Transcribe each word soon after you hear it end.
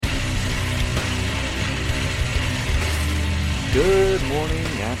Good morning,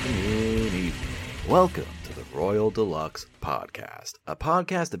 afternoon, evening. Welcome to the Royal Deluxe Podcast, a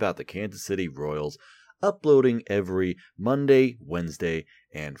podcast about the Kansas City Royals, uploading every Monday, Wednesday,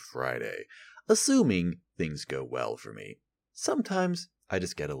 and Friday, assuming things go well for me. Sometimes I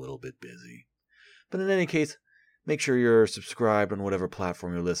just get a little bit busy. But in any case, make sure you're subscribed on whatever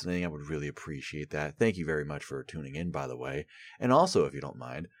platform you're listening. I would really appreciate that. Thank you very much for tuning in, by the way. And also, if you don't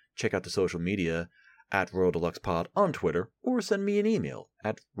mind, check out the social media at Royal Deluxe Pod on Twitter, or send me an email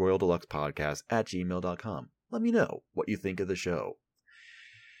at royaldeluxepodcast@gmail.com. Let me know what you think of the show.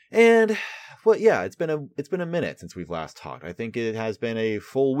 And, well, yeah, it's been a minute since we've last talked. I think it has been a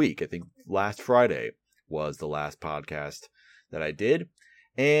full week. I think last Friday was the last podcast that I did.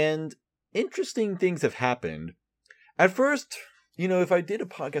 And interesting things have happened. At first, if I did a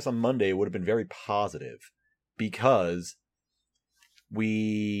podcast on Monday, it would have been very positive because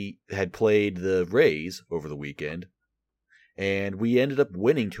we had played the Rays over the weekend, and we ended up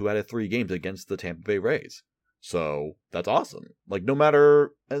winning 2 out of 3 games against the Tampa Bay Rays. So that's awesome. No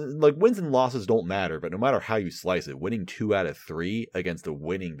matter, wins and losses don't matter, but no matter how you slice it, winning 2 out of 3 against a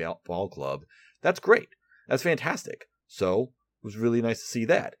winning ball club, that's great. That's fantastic. So it was really nice to see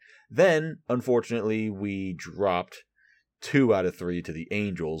that. Then, unfortunately, we dropped 2 out of 3 to the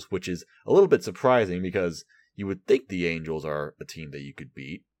Angels, which is a little bit surprising because you would think the Angels are a team that you could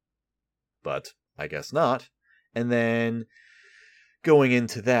beat, but I guess not. And then going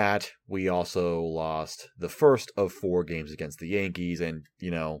into that, we also lost the first of 4 games against the Yankees, and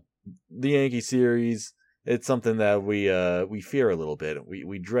the Yankee series, it's something that we fear a little bit.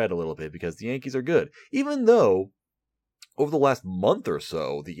 We dread a little bit because the Yankees are good. Even though over the last month or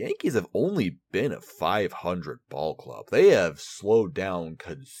so, the Yankees have only been a 500 ball club. They have slowed down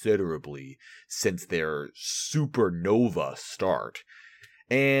considerably since their supernova start.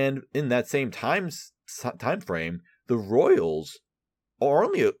 And in that same time frame, the Royals are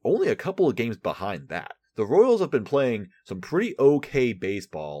only a couple of games behind that. The Royals have been playing some pretty okay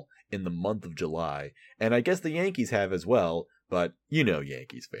baseball in the month of July, and I guess the Yankees have as well. But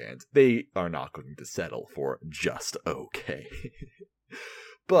Yankees fans, they are not going to settle for just okay.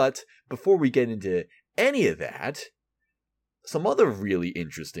 But before we get into any of that, some other really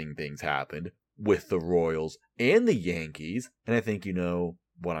interesting things happened with the Royals and the Yankees, and I think you know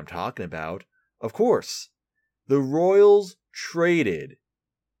what I'm talking about. Of course, the Royals traded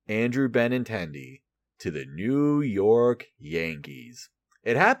Andrew Benintendi to the New York Yankees.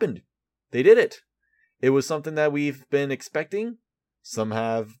 It happened. They did it. It was something that we've been expecting. Some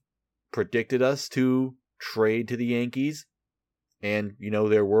have predicted us to trade to the Yankees. And,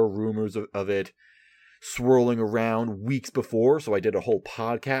 there were rumors of it swirling around weeks before. So I did a whole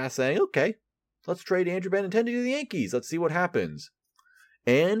podcast saying, okay, let's trade Andrew Benintendi to the Yankees. Let's see what happens.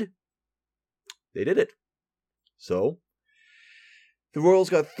 And they did it. So the Royals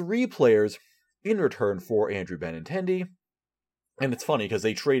got 3 players in return for Andrew Benintendi. And it's funny because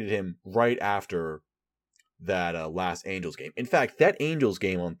they traded him right after that last Angels game. In fact, that Angels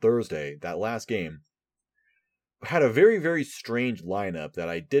game on Thursday, that last game, had a very, very strange lineup that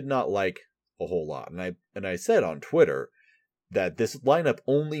I did not like a whole lot. And I said on Twitter that this lineup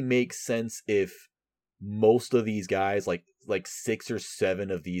only makes sense if most of these guys, like 6 or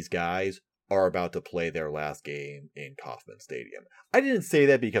 7 of these guys, are about to play their last game in Kauffman Stadium. I didn't say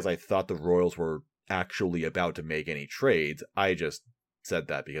that because I thought the Royals were actually about to make any trades. I just said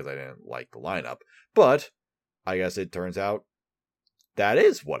that because I didn't like the lineup. But I guess it turns out that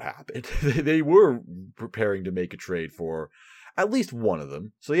is what happened. They were preparing to make a trade for at least one of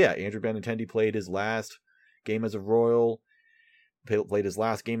them. So yeah, Andrew Benintendi played his last game as a Royal, played his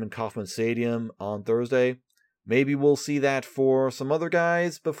last game in Kauffman Stadium on Thursday. Maybe we'll see that for some other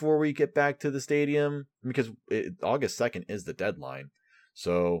guys before we get back to the stadium, because August 2nd is the deadline.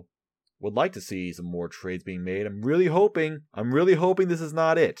 So would like to see some more trades being made. I'm really hoping this is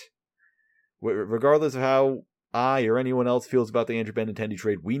not it. Regardless of how I or anyone else feels about the Andrew Benintendi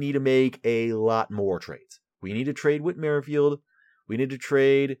trade, we need to make a lot more trades. We need to trade Whit Merrifield. We need to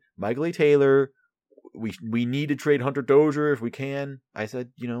trade Michael A. Taylor. We need to trade Hunter Dozier if we can. I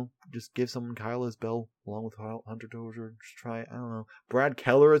said, just give someone Kyle Isbell along with Hunter Dozier. Just try, I don't know. Brad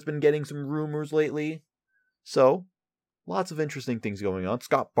Keller has been getting some rumors lately. So, lots of interesting things going on.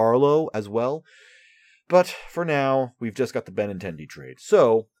 Scott Barlow as well. But for now, we've just got the Benintendi trade.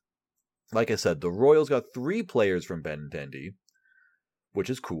 So, like I said, the Royals got 3 players from Benintendi, which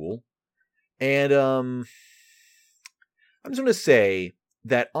is cool. And I'm just going to say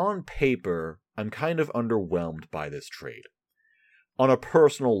that on paper, I'm kind of underwhelmed by this trade. On a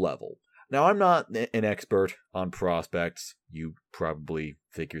personal level. Now, I'm not an expert on prospects. You probably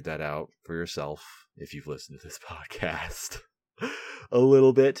figured that out for yourself if you've listened to this podcast. a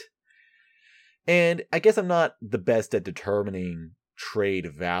little bit. And I guess I'm not the best at determining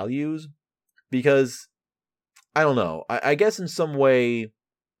trade values because, I don't know, I guess in some way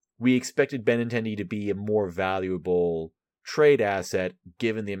we expected Benintendi to be a more valuable trade asset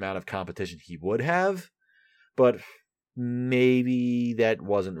given the amount of competition he would have, but maybe that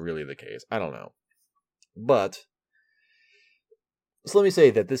wasn't really the case. I don't know. But, so let me say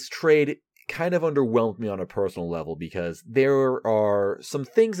that this trade kind of underwhelmed me on a personal level because there are some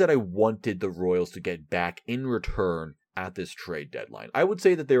things that I wanted the Royals to get back in return at this trade deadline. I would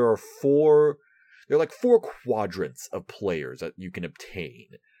say that there are four quadrants of players that you can obtain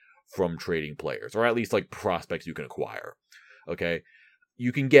from trading players, or at least like prospects you can acquire. Okay?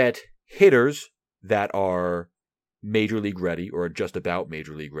 You can get hitters that are Major League ready or just about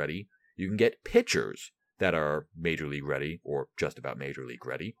Major League ready. You can get pitchers that are Major League ready or just about Major League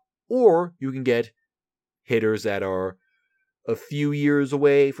ready. Or you can get hitters that are a few years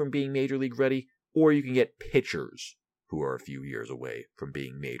away from being Major League ready. Or you can get pitchers who are a few years away from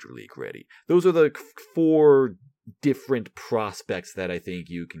being Major League ready. Those are the four different prospects that I think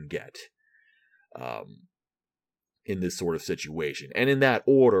you can get in this sort of situation. And in that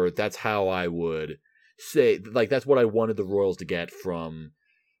order, that's how I would say, like, that's what I wanted the Royals to get from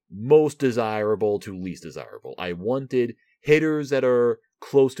most desirable to least desirable. I wanted hitters that are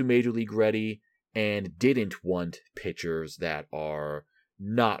close to Major League ready and didn't want pitchers that are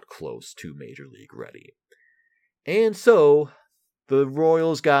not close to Major League ready. And so the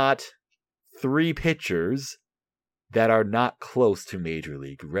Royals got 3 pitchers that are not close to Major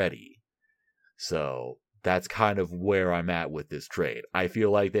League ready. So that's kind of where I'm at with this trade. I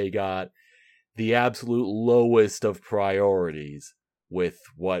feel like they got the absolute lowest of priorities with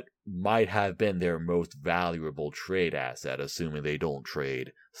what might have been their most valuable trade asset, assuming they don't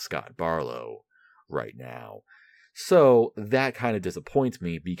trade Scott Barlow right now. So that kind of disappoints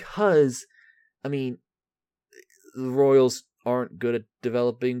me because, I mean, the Royals aren't good at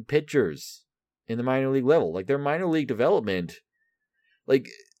developing pitchers in the minor league level. Like, their minor league development, like,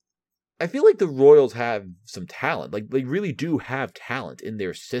 I feel like the Royals have some talent. Like, they really do have talent in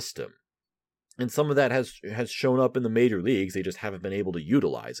their system. And some of that has shown up in the major leagues. They just haven't been able to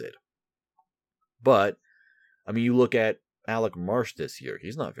utilize it. But, I mean, you look at Alec Marsh this year.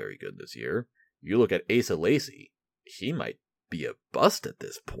 He's not very good this year. You look at Asa Lacy. He might be a bust at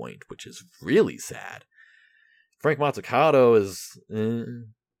this point, which is really sad. Frank Mazzucato is...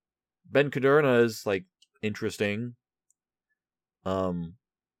 Ben Caderna is, like, interesting.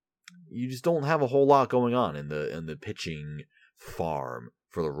 You just don't have a whole lot going on in the pitching farm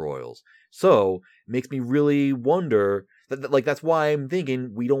for the Royals. So, it makes me really wonder, that's why I'm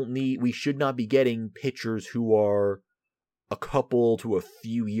thinking we should not be getting pitchers who are a couple to a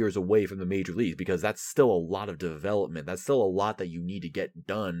few years away from the major leagues, because that's still a lot of development. That's still a lot that you need to get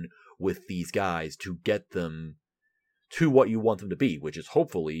done with these guys to get them to what you want them to be, which is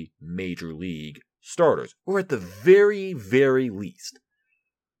hopefully major league starters, or at the very, very least,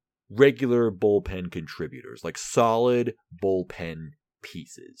 regular bullpen contributors, like solid bullpen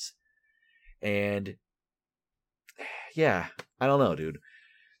pieces. And yeah, I don't know, dude.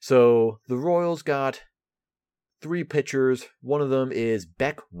 So the Royals got 3 pitchers. One of them is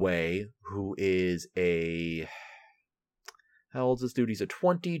Beck Way, who is how old is this dude? He's a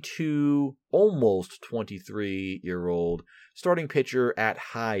 22, almost 23-year-old starting pitcher at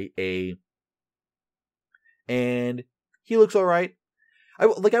high A. And he looks all right. I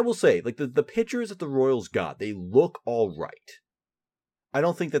will say, like, the pitchers that the Royals got, they look all right. I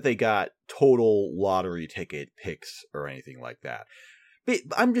don't think that they got total lottery ticket picks or anything like that. But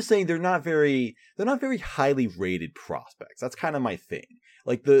I'm just saying they're not very highly rated prospects. That's kind of my thing.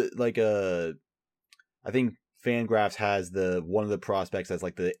 I think Fangraphs has one of the prospects as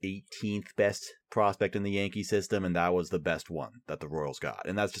like the 18th best prospect in the Yankee system, and that was the best one that the Royals got.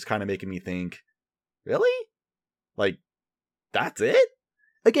 And that's just kind of making me think, really? Like, that's it?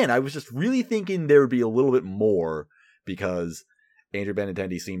 Again, I was just really thinking there would be a little bit more, because Andrew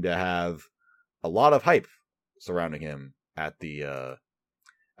Benintendi seemed to have a lot of hype surrounding him at the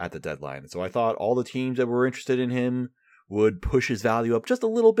deadline. So I thought all the teams that were interested in him would push his value up just a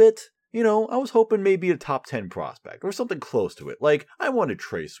little bit. You know, I was hoping maybe a top 10 prospect or something close to it. Like, I wanted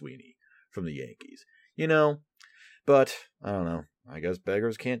Trey Sweeney from the Yankees, you know? But, I don't know. I guess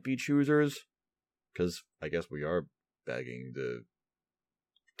beggars can't be choosers, because I guess we are begging to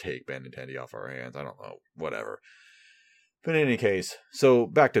take Benintendi off our hands. I don't know. Whatever. But in any case, so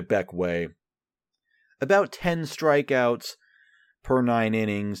back to Beck Way. About 10 strikeouts per 9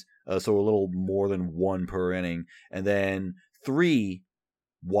 innings, so a little more than 1 per inning, and then 3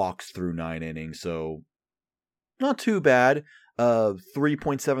 walks through 9 innings, so Not too bad.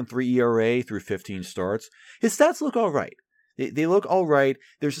 3.73 ERA through 15 starts. His stats look all right. They look all right.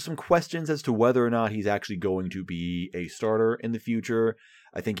 There's just some questions as to whether or not he's actually going to be a starter in the future.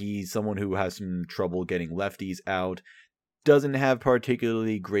 I think he's someone who has some trouble getting lefties out. Doesn't have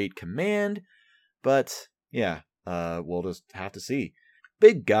particularly great command, but yeah, we'll just have to see.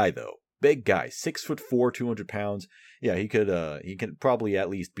 Big guy though. Big guy, 6'4", 200 pounds. Yeah, he could probably at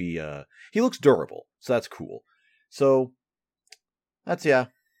least be. He looks durable, so that's cool. So that's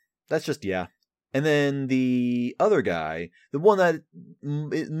just. And then the other guy, the one that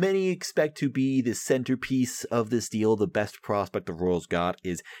many expect to be the centerpiece of this deal, the best prospect the Royals got,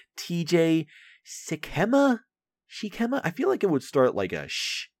 is TJ Shikema. I feel like it would start like a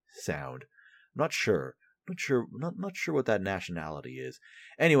sh sound. I'm not sure. Not sure what that nationality is.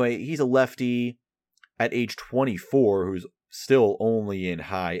 Anyway, he's a lefty at age 24 who's still only in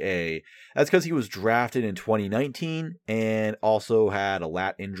high A. That's because he was drafted in 2019 and also had a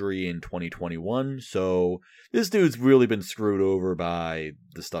lat injury in 2021. So this dude's really been screwed over by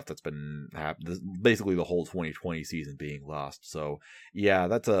the stuff that's been happening. Basically, the whole 2020 season being lost. So yeah,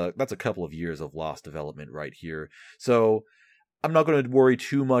 that's a couple of years of lost development right here. So I'm not going to worry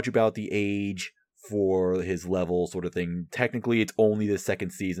too much about the age for his level sort of thing. Technically, it's only the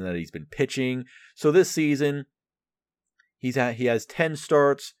second season that he's been pitching. So this season, he has 10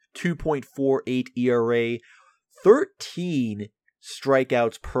 starts, 2.48 ERA, 13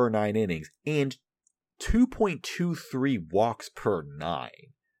 strikeouts per 9 innings, and 2.23 walks per 9.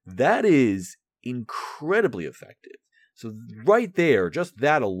 That is incredibly effective. So right there, just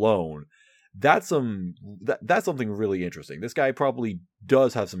that alone, that's something really interesting. This guy probably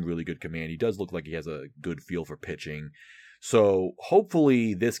does have some really good command. He does look like he has a good feel for pitching. So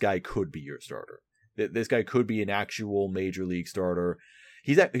hopefully this guy could be your starter. This guy could be an actual major league starter.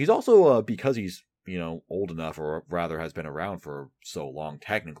 He's also because he's old enough, or rather has been around for so long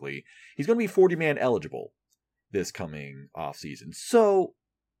technically, he's going to be 40-man eligible this coming offseason. So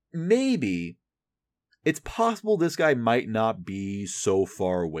maybe it's possible this guy might not be so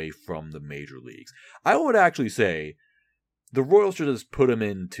far away from the major leagues. I would actually say the Royals should just put him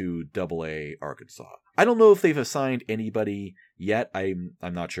into Double-A Arkansas. I don't know if they've assigned anybody yet. I'm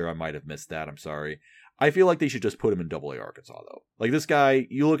not sure. I might have missed that. I'm sorry. I feel like they should just put him in Double-A Arkansas, though. Like, this guy,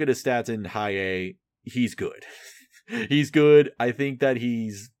 you look at his stats in High A, he's good. He's good. I think that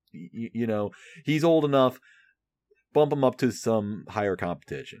he's old enough. Bump him up to some higher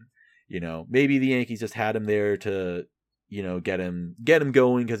competition. Maybe the Yankees just had him there to, get him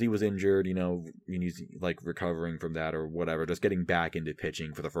going because he was injured, and he's like recovering from that or whatever, just getting back into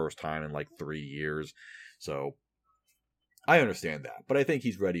pitching for the first time in like 3 years. So I understand that, but I think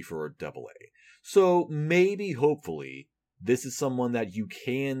he's ready for a Double-A. So maybe, hopefully, this is someone that you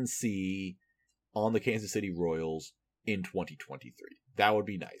can see on the Kansas City Royals in 2023. That would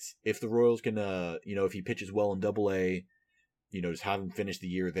be nice. If the Royals can, if he pitches well in Double-A, just have him finish the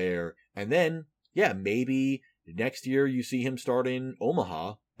year there. And then, yeah, maybe next year you see him start in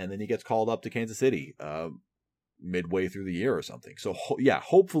Omaha, and then he gets called up to Kansas City midway through the year or something. So,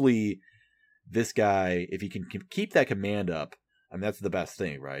 hopefully this guy, if he can keep that command up, I mean, that's the best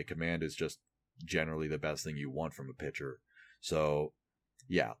thing, right? Command is just generally the best thing you want from a pitcher. So,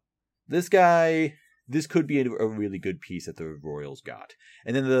 yeah, this guy, this could be a really good piece that the Royals got.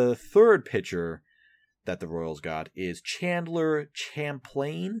 And then the third pitcher that the Royals got is Chandler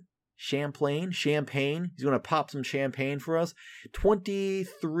Champagne. He's going to pop some champagne for us.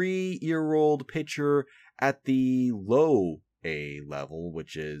 23-year-old pitcher at the low A level,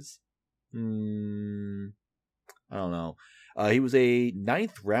 which is, I don't know. He was a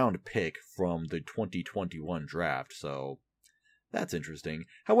 9th round pick from the 2021 draft, so that's interesting.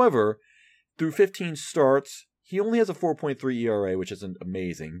 However, through 15 starts, he only has a 4.3 ERA, which isn't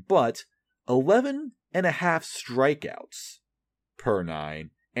amazing, but 11 and a half strikeouts per 9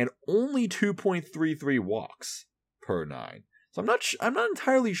 and only 2.33 walks per 9. So I'm not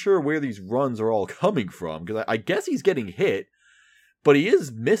entirely sure where these runs are all coming from, because I guess he's getting hit, but he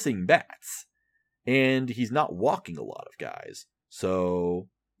is missing bats and he's not walking a lot of guys. So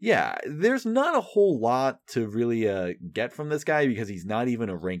yeah, there's not a whole lot to really get from this guy, because he's not even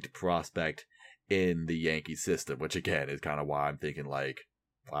a ranked prospect in the Yankee system, which again is kind of why I'm thinking like,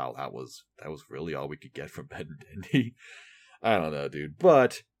 wow, that was really all we could get from Benintendi. I don't know, dude.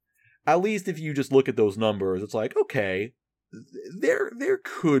 But at least if you just look at those numbers, it's like, okay, there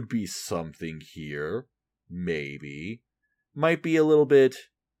could be something here. Maybe. Might be a little bit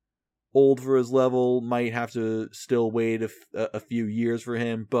old for his level. Might have to still wait a few years for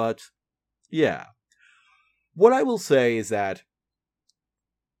him. But, yeah. What I will say is that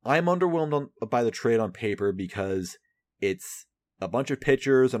I'm underwhelmed by the trade on paper because it's a bunch of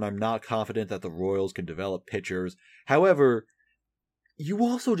pitchers, and I'm not confident that the Royals can develop pitchers. However, you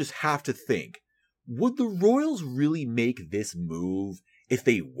also just have to think, would the Royals really make this move if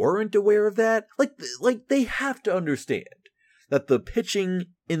they weren't aware of that? Like they have to understand that the pitching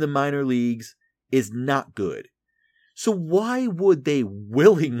in the minor leagues is not good. So why would they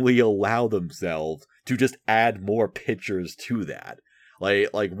willingly allow themselves to just add more pitchers to that?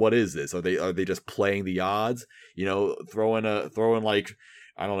 Like what is this? Are they just playing the odds? You know, throwing like,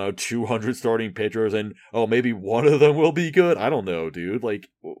 I don't know, 200 starting pitchers, and maybe one of them will be good. I don't know, dude. Like,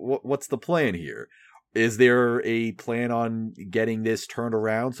 what's the plan here? Is there a plan on getting this turned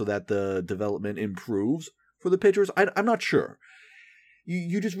around so that the development improves for the pitchers? I'm not sure.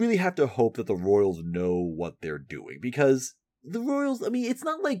 You just really have to hope that the Royals know what they're doing, because the Royals, I mean, it's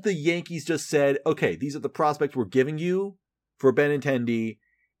not like the Yankees just said, okay, these are the prospects we're giving you for Benintendi,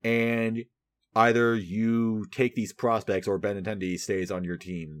 and either you take these prospects or Benintendi stays on your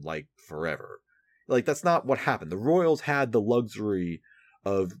team, like, forever. Like, that's not what happened. The Royals had the luxury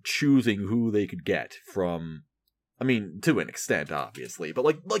of choosing who they could get from, I mean, to an extent, obviously, but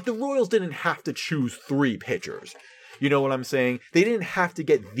like the Royals didn't have to choose 3 pitchers. You know what I'm saying? They didn't have to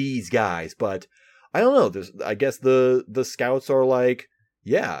get these guys, but I don't know. I guess the scouts are like,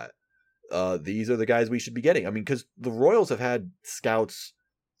 yeah, these are the guys we should be getting. I mean, because the Royals have had scouts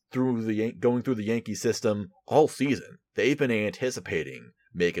going through the Yankee system all season. They've been anticipating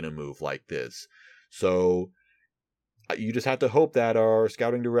making a move like this. So you just have to hope that our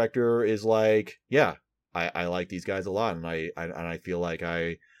scouting director is like, yeah, I like these guys a lot, and I feel like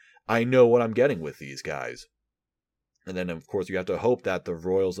I know what I'm getting with these guys. And then, of course, you have to hope that the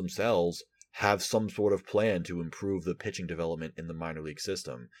Royals themselves have some sort of plan to improve the pitching development in the minor league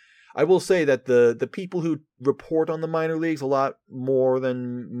system. I will say that the people who report on the minor leagues a lot more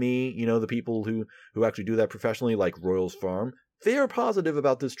than me, you know, the people who actually do that professionally, like Royals Farm, they are positive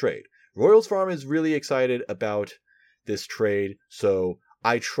about this trade. Royals Farm is really excited about this trade, so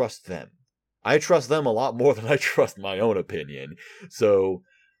I trust them. I trust them a lot more than I trust my own opinion. So,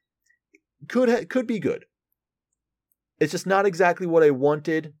 could be good. It's just not exactly what I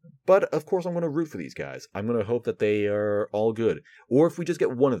wanted, but of course I'm going to root for these guys. I'm going to hope that they are all good. Or if we just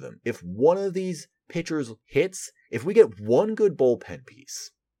get one of them. If one of these pitchers hits, if we get one good bullpen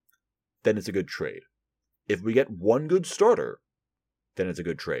piece, then it's a good trade. If we get one good starter, then it's a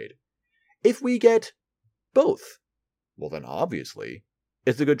good trade. If we get both, well then obviously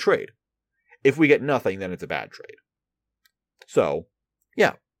it's a good trade. If we get nothing, then it's a bad trade. So,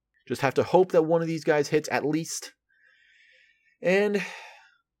 yeah, just have to hope that one of these guys hits at least. And that's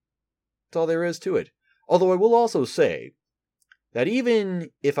all there is to it. Although I will also say that even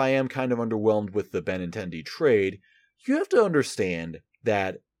if I am kind of underwhelmed with the Benintendi trade, you have to understand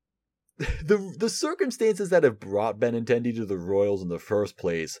that the circumstances that have brought Benintendi to the Royals in the first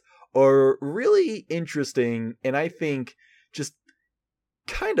place are really interesting, and I think just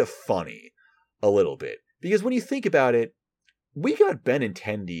kind of funny a little bit. Because when you think about it, we got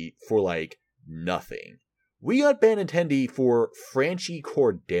Benintendi for like nothing. We got Benintendi for Franchy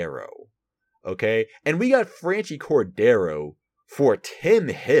Cordero, okay? And we got Franchy Cordero for Tim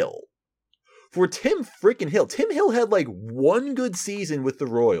Hill. For Tim freaking Hill. Tim Hill had like one good season with the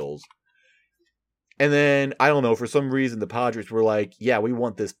Royals. And then, I don't know, for some reason the Padres were like, yeah, we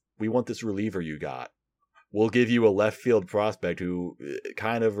want this reliever you got. We'll give you a left field prospect who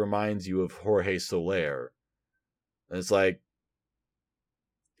kind of reminds you of Jorge Soler. And it's like,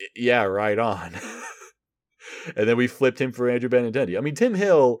 yeah, right on. And then we flipped him for Andrew Benintendi. I mean, Tim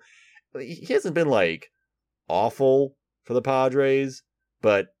Hill, he hasn't been, like, awful for the Padres,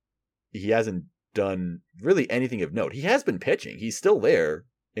 but he hasn't done really anything of note. He has been pitching. He's still there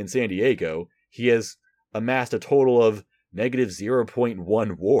in San Diego. He has amassed a total of negative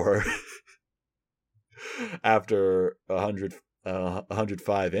 0.1 WAR after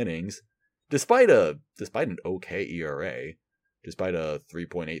 105 innings, despite an okay ERA, despite a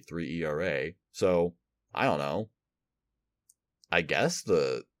 3.83 ERA. So, I don't know. I guess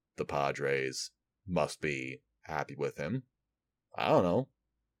the Padres must be happy with him. I don't know.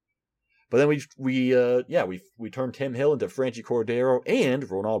 But then we turned Tim Hill into Franchy Cordero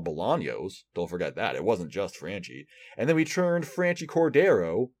and Ronald Bolaños. Don't forget that. It wasn't just Franchy. And then we turned Franchy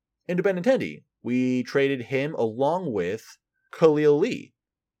Cordero into Benintendi. We traded him along with Khalil Lee.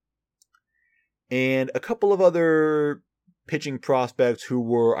 And a couple of other pitching prospects who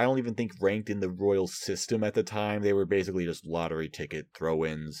were, I don't even think, ranked in the Royals system at the time. They were basically just lottery ticket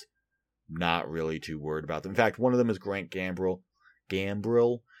throw-ins. Not really too worried about them. In fact, one of them is Grant Gambrill.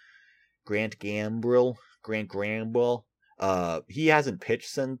 He hasn't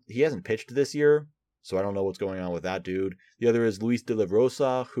pitched this year, so I don't know what's going on with that dude. The other is Luis de la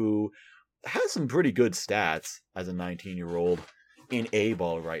Rosa, who has some pretty good stats as a 19-year-old in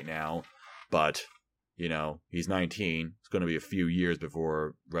A-ball right now, but he's 19. It's going to be a few years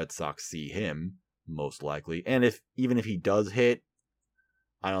before Red Sox see him, most likely. And even if he does hit,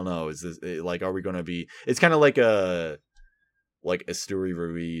 I don't know. Is this are we going to be? It's kind of like Esteury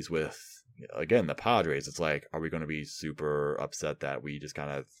Ruiz with, again, the Padres. It's like, are we going to be super upset that we just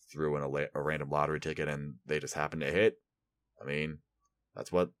kind of threw in a random lottery ticket and they just happen to hit? I mean,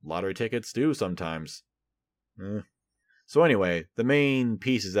 that's what lottery tickets do sometimes. So anyway, the main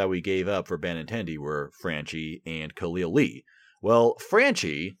pieces that we gave up for Benintendi were Franchi and Khalil Lee. Well,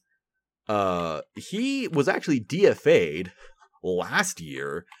 Franchi, he was actually DFA'd last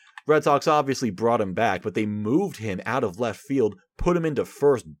year. Red Sox obviously brought him back, but they moved him out of left field, put him into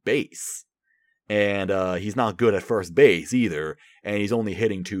first base. And he's not good at first base either, and he's only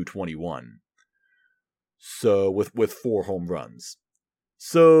hitting .221. So, with 4 home runs.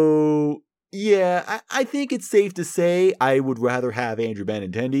 So, yeah, I think it's safe to say I would rather have Andrew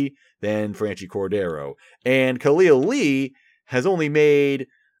Benintendi than Franchi Cordero. And Khalil Lee has only made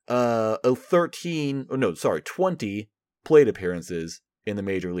 20 plate appearances in the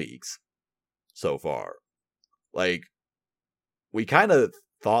major leagues so far. Like, we kind of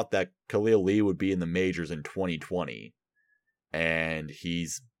thought that Khalil Lee would be in the majors in 2020, and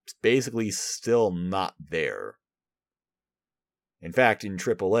he's basically still not there. In fact, in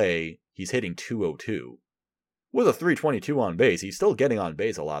AAA, he's hitting .202. With a .322 on base, he's still getting on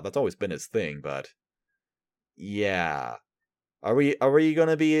base a lot. That's always been his thing, but yeah. Are we going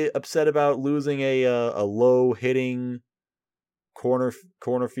to be upset about losing a low hitting corner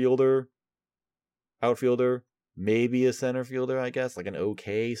fielder, outfielder, maybe a center fielder, I guess, like an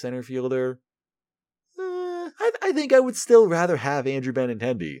okay center fielder? I think I would still rather have Andrew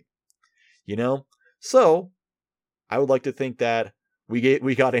Benintendi. So I would like to think that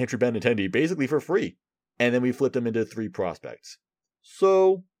we got Andrew Benintendi basically for free, and then we flipped him into 3 prospects.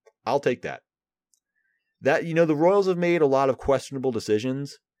 So I'll take that. That, the Royals have made a lot of questionable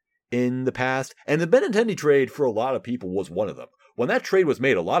decisions in the past, and the Benintendi trade for a lot of people was one of them. When that trade was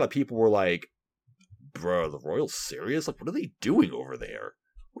made, a lot of people were like, bro, the Royals serious? Like, what are they doing over there?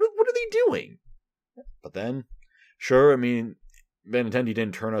 What are they doing? But then, sure, I mean, Benintendi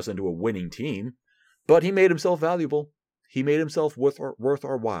didn't turn us into a winning team, but he made himself valuable. He made himself worth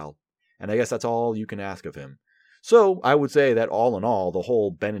our while. And I guess that's all you can ask of him. So I would say that all in all, the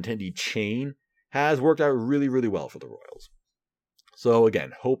whole Benintendi chain has worked out really, really well for the Royals. So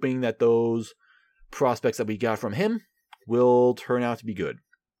again, hoping that those prospects that we got from him will turn out to be good.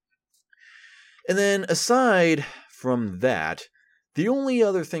 And then aside from that, the only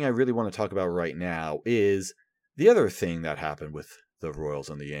other thing I really want to talk about right now is the other thing that happened with the Royals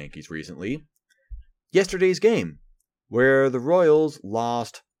and the Yankees recently. Yesterday's game, where the Royals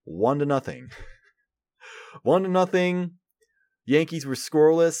lost 1-0. 1-0. Yankees were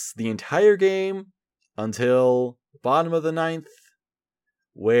scoreless the entire game until the bottom of the 9th,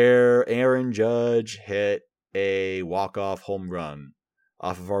 where Aaron Judge hit a walk-off home run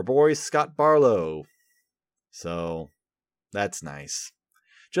off of our boy Scott Barlow. So that's nice.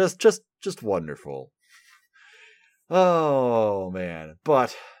 Just wonderful. Oh man.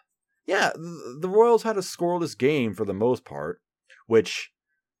 But yeah, the Royals had a scoreless game for the most part, which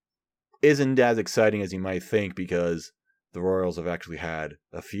isn't as exciting as you might think because the Royals have actually had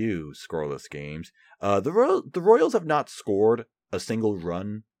a few scoreless games. The Royals have not scored a single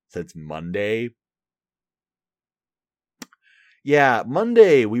run since Monday. Yeah,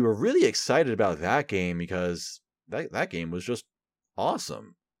 Monday, we were really excited about that game because that game was just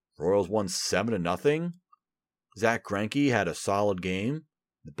awesome. Royals won 7-0. Zach Greinke had a solid game.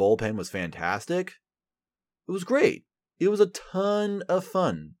 The bullpen was fantastic. It was great. It was a ton of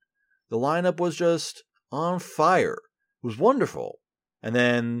fun. The lineup was just on fire. It was wonderful. And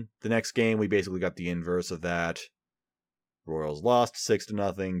then the next game, we basically got the inverse of that. Royals lost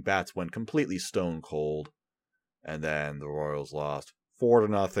 6-0. Bats went completely stone cold. And then the Royals lost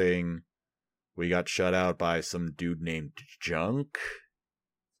 4-0. We got shut out by some dude named Junk.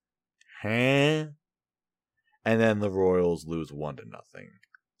 And then the Royals lose 1-0.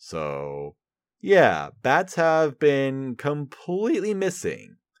 So, yeah, bats have been completely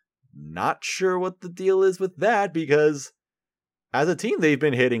missing. Not sure what the deal is with that because as a team, they've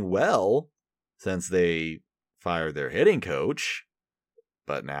been hitting well since they fired their hitting coach.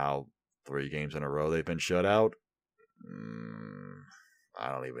 But now, 3 games in a row, they've been shut out. I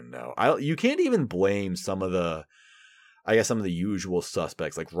don't even know. You can't even blame some of the usual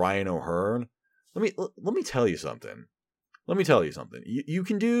suspects like Ryan O'Hearn. Let me tell you something. let me tell you something. You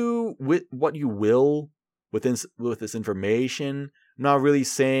can do with what you will with this information. I'm not really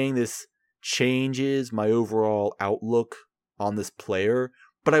saying this changes my overall outlook on this player,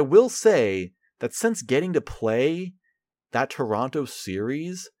 but I will say that since getting to play that Toronto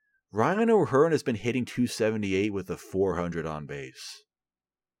series, Ryan O'Hearn has been hitting .278 with a .400 on base.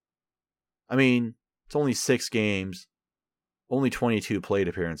 I mean, it's only 6 games, only 22 plate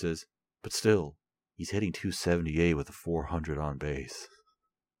appearances, but still, he's hitting .278 with a .400 on base.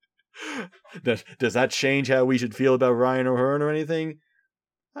 Does that change how we should feel about Ryan O'Hearn or anything?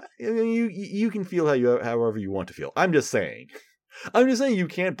 I mean, you can feel however you want to feel. I'm just saying you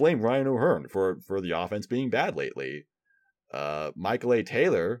can't blame Ryan O'Hearn for the offense being bad lately. Michael A.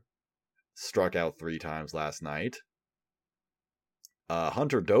 Taylor struck out 3 times last night.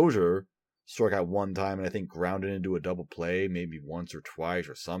 Hunter Dozier struck out 1 time and I think grounded into a double play maybe once or twice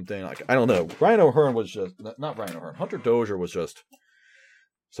or something. Like, I don't know. Ryan O'Hearn was just not Ryan O'Hearn. Hunter Dozier was just.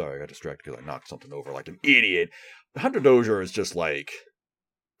 Sorry, I got distracted because I knocked something over like an idiot. Hunter Dozier is just like,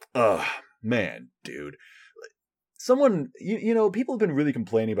 man, dude. Someone, people have been really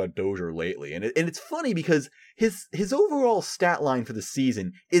complaining about Dozier lately, and it's funny because his overall stat line for the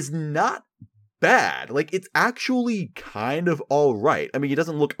season is not bad. Like, it's actually kind of all right. I mean, he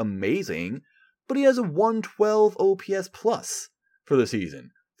doesn't look amazing, but he has a 112 OPS plus for the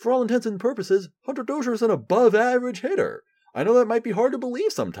season. For all intents and purposes, Hunter Dozier is an above-average hitter. I know that might be hard to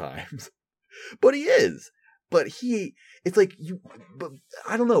believe sometimes, but he is. But but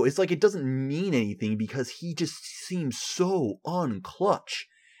I don't know. It's like it doesn't mean anything because he just seems so unclutch.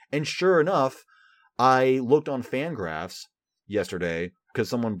 And sure enough, I looked on Fangraphs yesterday because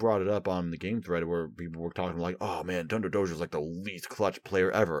someone brought it up on the game thread where people were talking like, oh man, Hunter Dozier is like the least clutch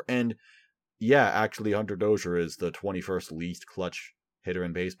player ever. And yeah, actually Hunter Dozier is the 21st least clutch hitter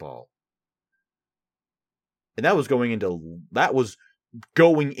in baseball. And that was going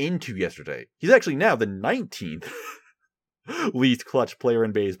into yesterday. He's actually now the 19th least clutch player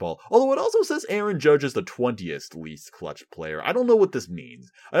in baseball. Although it also says Aaron Judge is the 20th least clutch player. I don't know what this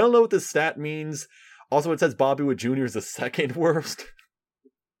means. I don't know what this stat means. Also, it says Bobby Witt Jr. is the 2nd worst.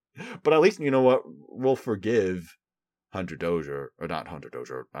 But at least, you know what? We'll forgive Hunter Dozier. Or not Hunter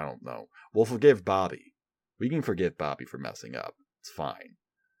Dozier. I don't know. We'll forgive Bobby. We can forgive Bobby for messing up. It's fine.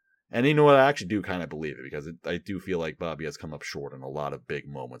 And you know what? I actually do kind of believe it because I do feel like Bobby has come up short in a lot of big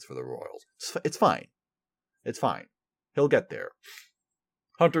moments for the Royals. It's fine. It's fine. He'll get there.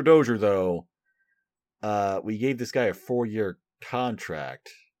 Hunter Dozier, though, we gave this guy a 4-year contract,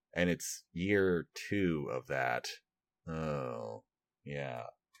 and it's year 2 of that. Oh, yeah.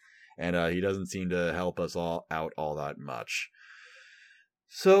 And he doesn't seem to help us all out all that much.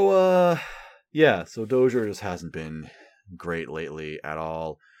 So, yeah, so Dozier just hasn't been great lately at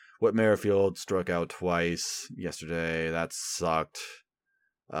all. Whit Merrifield struck out twice yesterday. That sucked.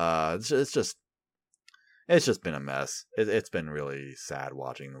 It's just been a mess. It's been really sad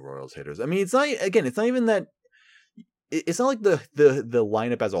watching the Royals hitters. I mean, it's not even that. It's not like the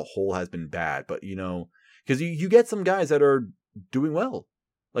lineup as a whole has been bad, but because you get some guys that are doing well,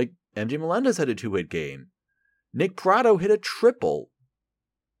 like MJ Melendez had a 2-hit game. Nick Pratto hit a triple.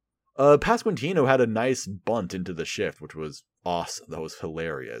 Pasquantino had a nice bunt into the shift, which was awesome. That was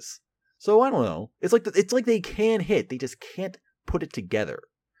hilarious. So I don't know. It's like they can hit, they just can't put it together.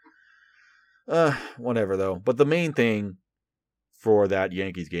 Whatever though. But the main thing for that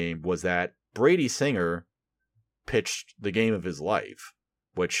Yankees game was that Brady Singer pitched the game of his life,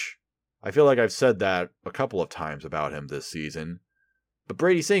 which I feel like I've said that a couple of times about him this season. But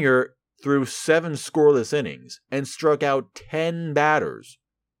Brady Singer threw 7 scoreless innings and struck out 10 batters.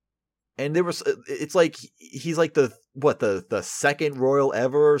 And it's like he's like the 2nd Royal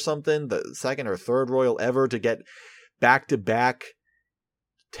ever or something, the 2nd or 3rd Royal ever to get back-to-back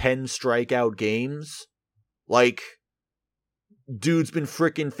 10 strikeout games. Like, dude's been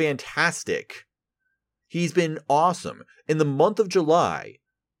freaking fantastic. He's been awesome. In the month of July,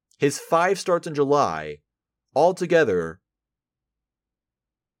 his 5 starts in July altogether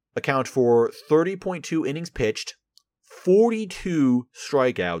account for 30.2 innings pitched, 42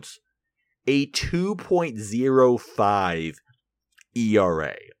 strikeouts, a 2.05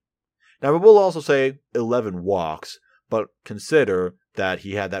 ERA. Now, we'll also say 11 walks, but consider that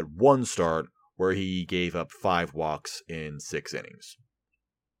he had that 1 start where he gave up 5 walks in 6 innings.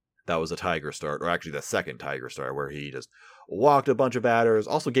 That was a Tiger start, or actually the 2nd Tiger start, where he just walked a bunch of batters,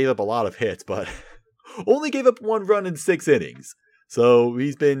 also gave up a lot of hits, but only gave up 1 run in 6 innings. So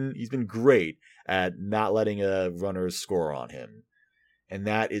he's been great at not letting runners score on him. And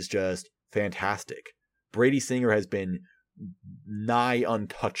that is just fantastic. Brady Singer has been nigh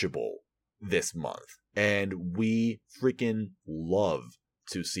untouchable this month. And we freaking love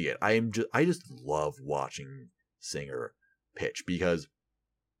to see it. I just love watching Singer pitch because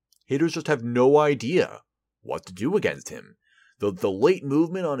hitters just have no idea what to do against him. The late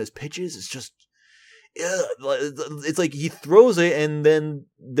movement on his pitches is just, it's like he throws it and then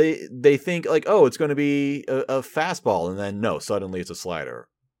they think like, oh, it's going to be a fastball, and then no, suddenly it's a slider.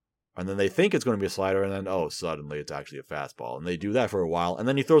 And then they think it's going to be a slider, and then, oh, suddenly it's actually a fastball. And they do that for a while, and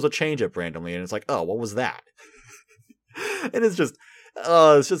then he throws a changeup randomly, and it's like, oh, what was that? And it's just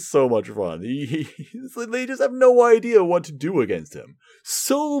so much fun. They just have no idea what to do against him.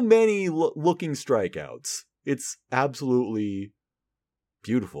 So many looking strikeouts. It's absolutely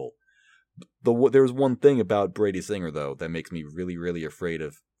beautiful. There's one thing about Brady Singer, though, that makes me really, really afraid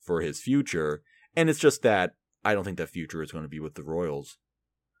for his future, and it's just that I don't think that future is going to be with the Royals.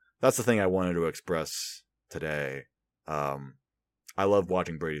 That's the thing I wanted to express today. I love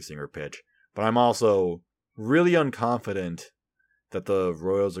watching Brady Singer pitch, but I'm also really unconfident that the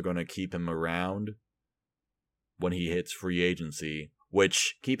Royals are going to keep him around when he hits free agency,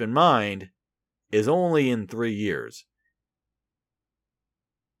 which, keep in mind, is only in 3 years.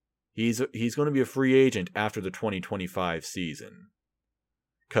 He's going to be a free agent after the 2025 season.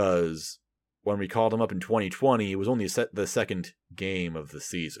 Because when we called him up in 2020, it was only the second game of the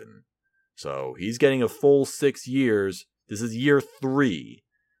season. So he's getting a full 6 years. This is year 3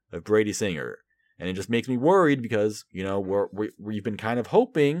 of Brady Singer. And it just makes me worried because, we've been kind of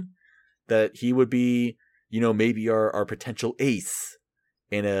hoping that he would be, maybe our potential ace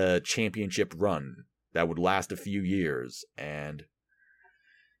in a championship run that would last a few years. And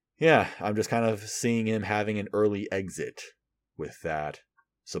yeah, I'm just kind of seeing him having an early exit with that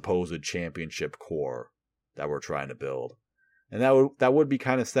supposed championship core that we're trying to build. And that would be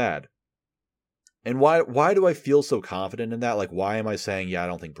kind of sad. And why do I feel so confident in that? Like, why am I saying, yeah, I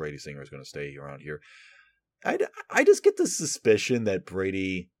don't think Brady Singer is going to stay around here? I just get the suspicion that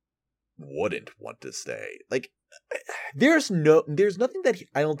Brady wouldn't want to stay. Like, there's nothing that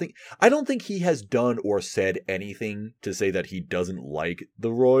I don't think he has done or said anything to say that he doesn't like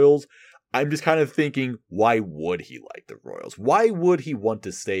the Royals. I'm just kind of thinking, why would he like the Royals? Why would he want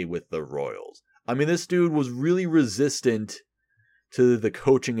to stay with the Royals? I mean, this dude was really resistant to the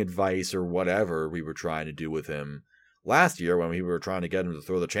coaching advice or whatever we were trying to do with him last year when we were trying to get him to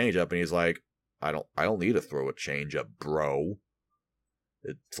throw the changeup, and he's like, I don't need to throw a changeup, bro.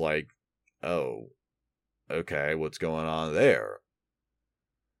 It's like, oh, okay, what's going on there?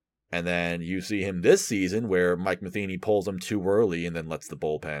 And then you see him this season where Mike Matheny pulls him too early and then lets the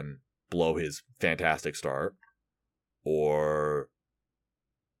bullpen blow his fantastic start. Or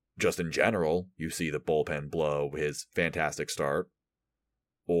just in general, you see the bullpen blow his fantastic start.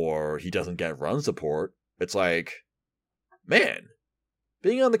 Or he doesn't get run support. It's like, man,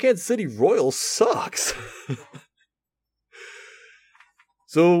 being on the Kansas City Royals sucks.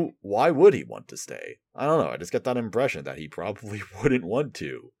 So why would he want to stay? I don't know. I just get that impression that he probably wouldn't want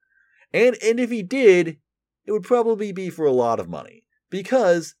to. And if he did, it would probably be for a lot of money.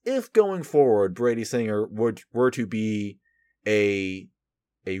 Because if going forward Brady Singer were to be a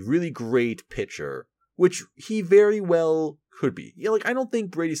really great pitcher, which he very well could be. I don't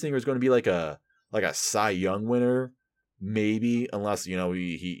think Brady Singer is going to be like a Cy Young winner, maybe, unless,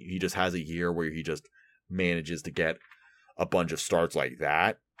 he just has a year where he just manages to get a bunch of starts like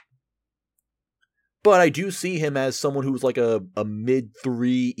that. But I do see him as someone who's like a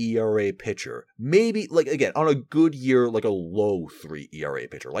mid-3 ERA pitcher. Maybe, again, on a good year, like a low 3 ERA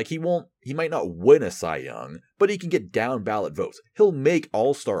pitcher. He might not win a Cy Young, but he can get down ballot votes. He'll make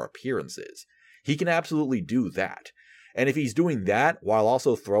all-star appearances. He can absolutely do that. And if he's doing that while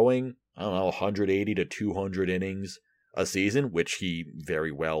also throwing, 180 to 200 innings a season, which he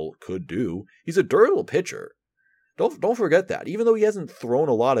very well could do, he's a durable pitcher. Don't forget that. Even though he hasn't thrown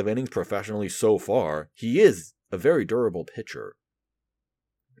a lot of innings professionally so far, he is a very durable pitcher.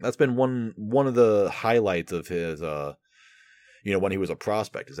 That's been one of the highlights of his, when he was a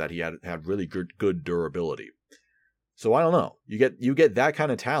prospect, is that he had really good durability. So I don't know. You get that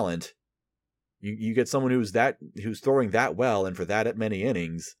kind of talent. You get someone who's throwing that well and for that many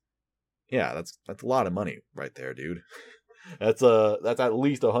innings. Yeah, that's a lot of money right there, dude. That's at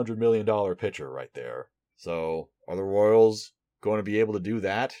least $100 million pitcher right there. So are the Royals going to be able to do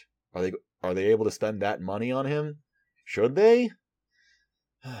that? Are they able to spend that money on him? Should they?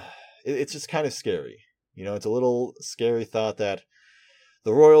 It's just kind of scary. It's a little scary thought that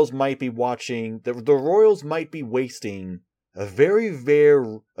the Royals might be the Royals might be wasting a very,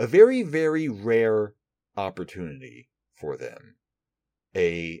 very rare opportunity for them.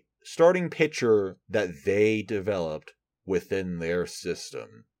 A starting pitcher that they developed within their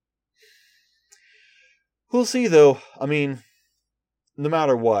system. We'll see, though. I mean, no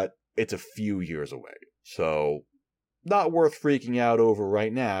matter what, it's a few years away. So, not worth freaking out over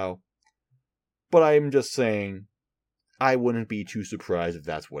right now. But I'm just saying, I wouldn't be too surprised if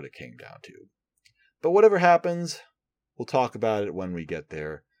that's what it came down to. But whatever happens, we'll talk about it when we get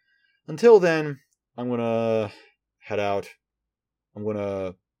there. Until then, I'm gonna head out. I'm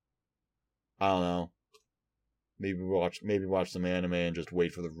gonna, I don't know, maybe watch some anime and just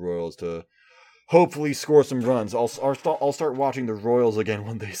wait for the Royals to hopefully score some runs. I'll start watching the Royals again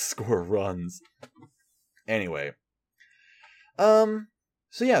when they score runs. Anyway, so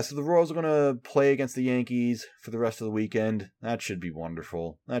the Royals are gonna play against the Yankees for the rest of the weekend. That should be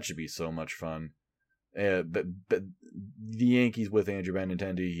wonderful. That should be so much fun. But the Yankees with Andrew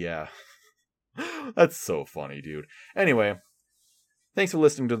Benintendi, yeah. That's so funny, dude. Anyway, thanks for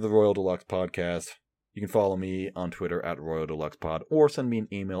listening to the Royal Deluxe Podcast. You can follow me on Twitter at Royal Deluxe Pod or send me an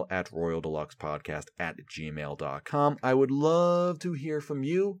email at royaldeluxepodcast@gmail.com. I would love to hear from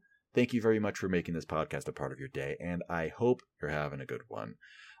you. Thank you very much for making this podcast a part of your day, and I hope you're having a good one.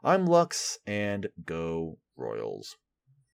 I'm Lux, and go Royals.